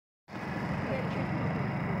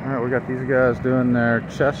Alright, we got these guys doing their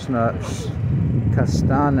chestnuts.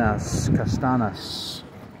 Castanas.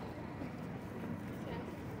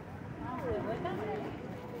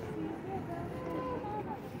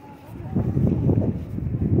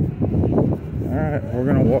 Alright, we're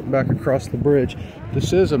gonna walk back across the bridge.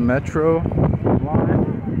 This is a metro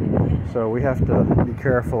line, so we have to be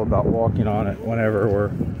careful about walking on it whenever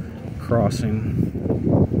we're crossing.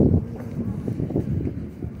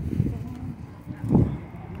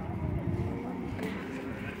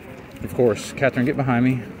 Of course, Catherine, get behind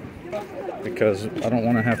me, because I don't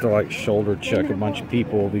want to have to like shoulder check a bunch of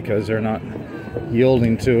people because they're not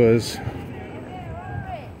yielding to us.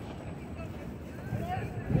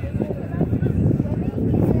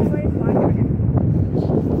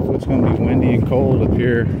 It's going to be windy and cold up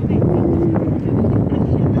here.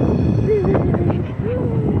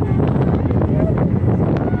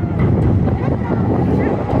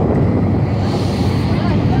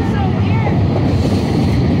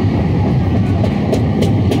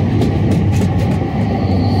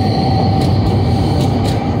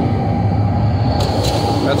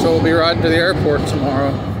 That's what we'll be riding to the airport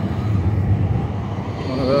tomorrow.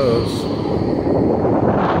 One of those.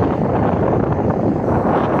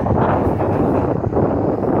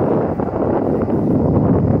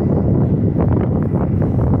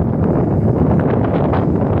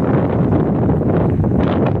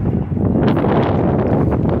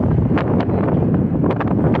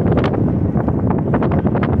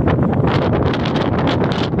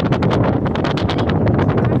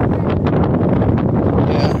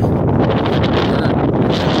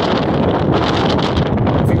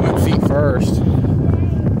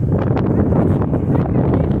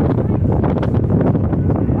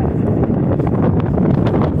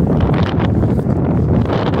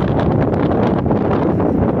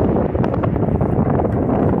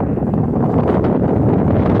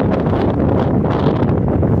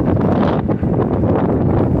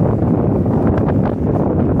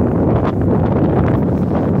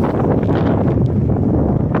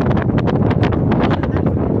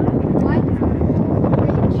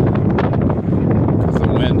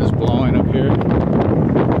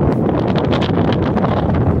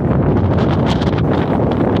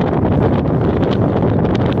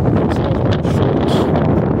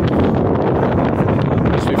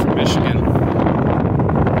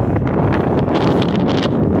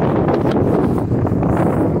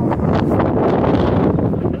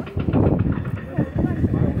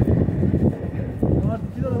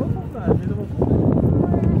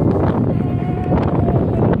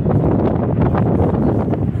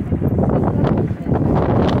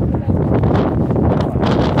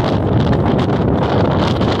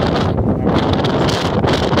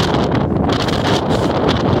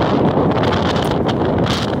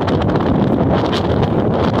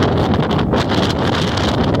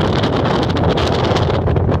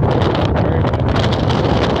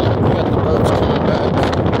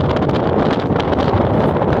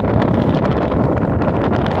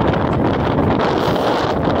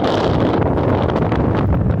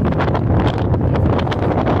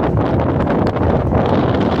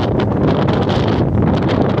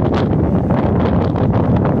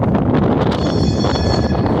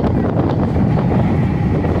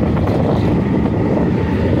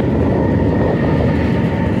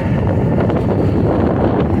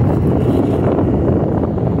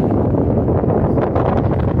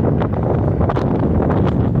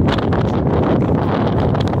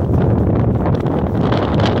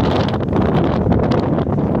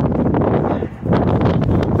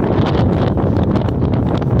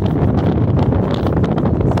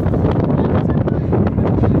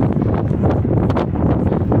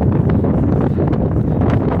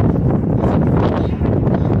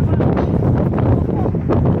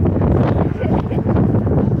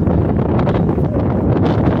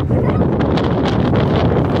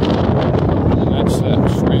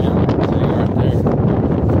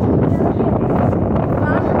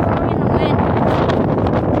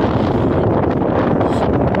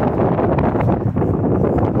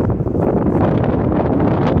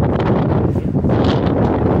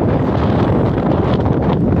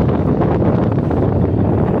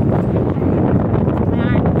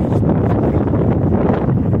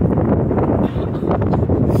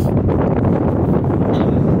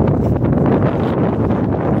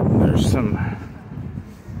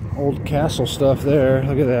 Castle stuff there.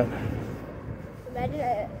 Look at that.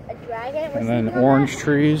 Imagine a dragon was and then sleeping on orange that.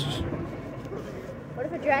 trees. What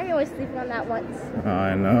if a dragon was sleeping on that once?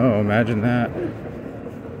 I know. Imagine that.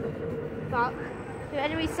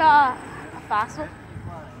 Imagine we saw a fossil.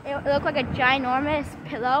 It looked like a ginormous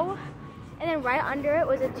pillow, And then right under it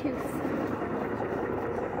was a tooth.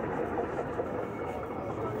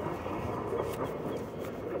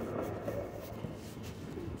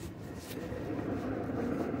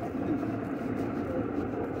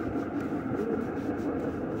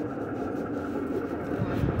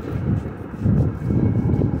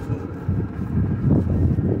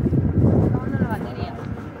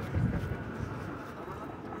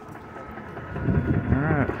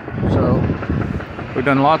 We've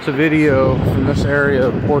done lots of video from this area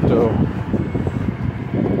of Porto.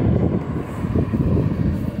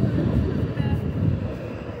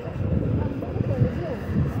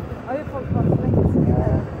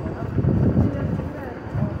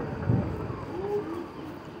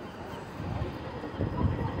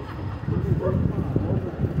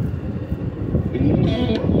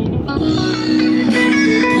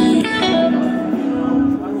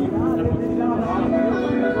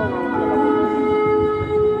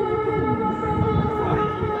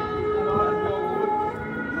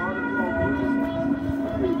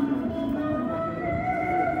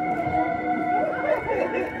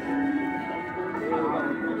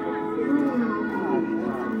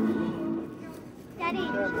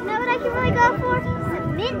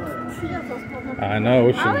 I know.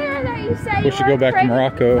 We should go back to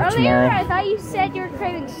Morocco tomorrow. I thought you said you were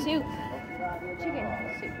craving soup. Chicken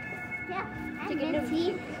soup. Yeah, chicken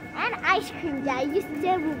tea and ice cream. Yeah, you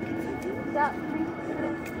said we'll get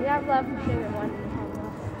you have love for sugar one.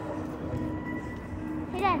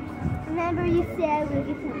 Hey Dad, remember you said we'll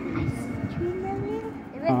get some ice cream earlier?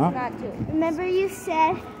 It's not too. Remember you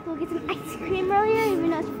said we'll get some ice cream earlier even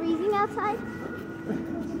though it's freezing outside?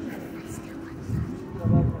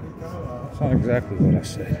 That's not exactly what I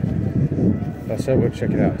said. I said we'll check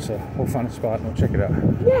it out, so we'll find a spot and we'll check it out.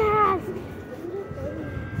 Yes!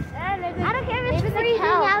 I don't care if it's freezing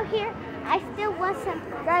out here. I still want some.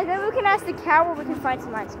 Guys, maybe we can ask the cow where we can find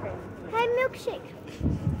some ice cream. Hi, Milkshake.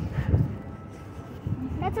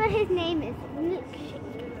 That's what his name is, Milkshake.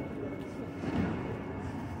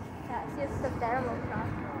 Yeah, see a stuffed animal.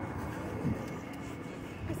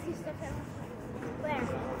 I see a stuffed animal. Where?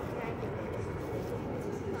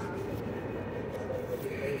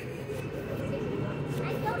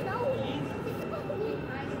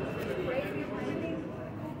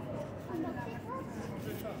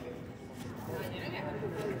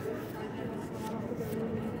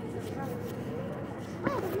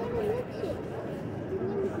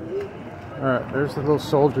 Alright, there's the little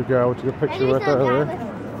soldier guy we took a picture with earlier.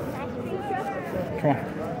 Come on.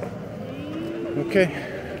 Okay.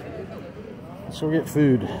 Let's go get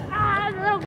food.